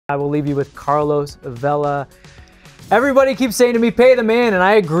I will leave you with Carlos Vela. Everybody keeps saying to me, pay the man, and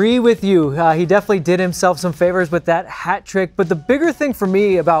I agree with you. He definitely did himself some favors with that hat trick. But the bigger thing for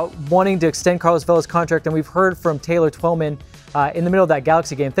me about wanting to extend Carlos Vela's contract, and we've heard from Taylor Twellman in the middle of that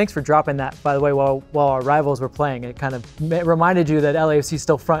Galaxy game. Thanks for dropping that, by the way, while our rivals were playing. It kind of reminded you that LAFC is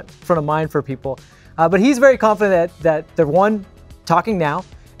still front of mind for people. But he's very confident that they're, one, talking now,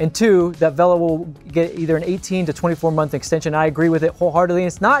 and two, that Vela will get either an 18 to 24-month extension. I agree with it wholeheartedly. And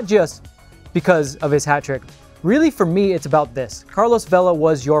it's not just because of his hat trick. Really, for me, it's about this. Carlos Vela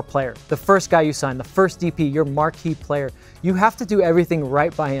was your player, the first guy you signed, the first DP, your marquee player. You have to do everything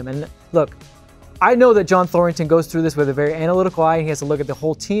right by him. And look, I know that John Thorrington goes through this with a very analytical eye. He has to look at the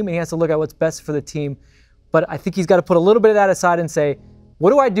whole team, and he has to look at what's best for the team. But I think he's got to put a little bit of that aside and say, what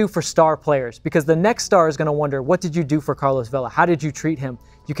do I do for star players? Because the next star is going to wonder, what did you do for Carlos Vela? How did you treat him?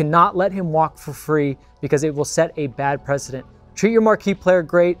 You cannot let him walk for free because it will set a bad precedent. Treat your marquee player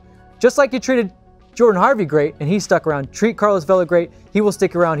great, just like you treated Jordan Harvey great, and he stuck around. Treat Carlos Vela great. He will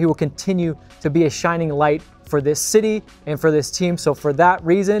stick around. He will continue to be a shining light for this city and for this team. So for that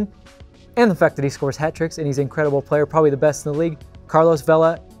reason, and the fact that he scores hat tricks and he's an incredible player, probably the best in the league, Carlos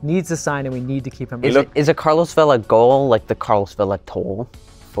Vela needs to sign, and we need to keep him. Is a Carlos Vela goal like the Carlos Vela toll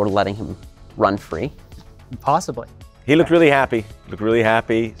for letting him run free? Possibly. He looked really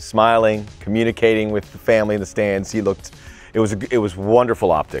happy, smiling, communicating with the family in the stands. It was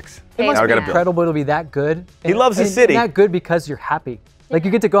wonderful optics. It must be incredible to be that good. He loves his city. That good because you're happy. Like,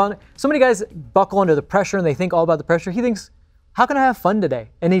 you get to go on. So many guys buckle under the pressure and they think all about the pressure. He thinks, how can I have fun today?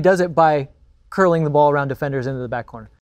 And he does it by curling the ball around defenders into the back corner.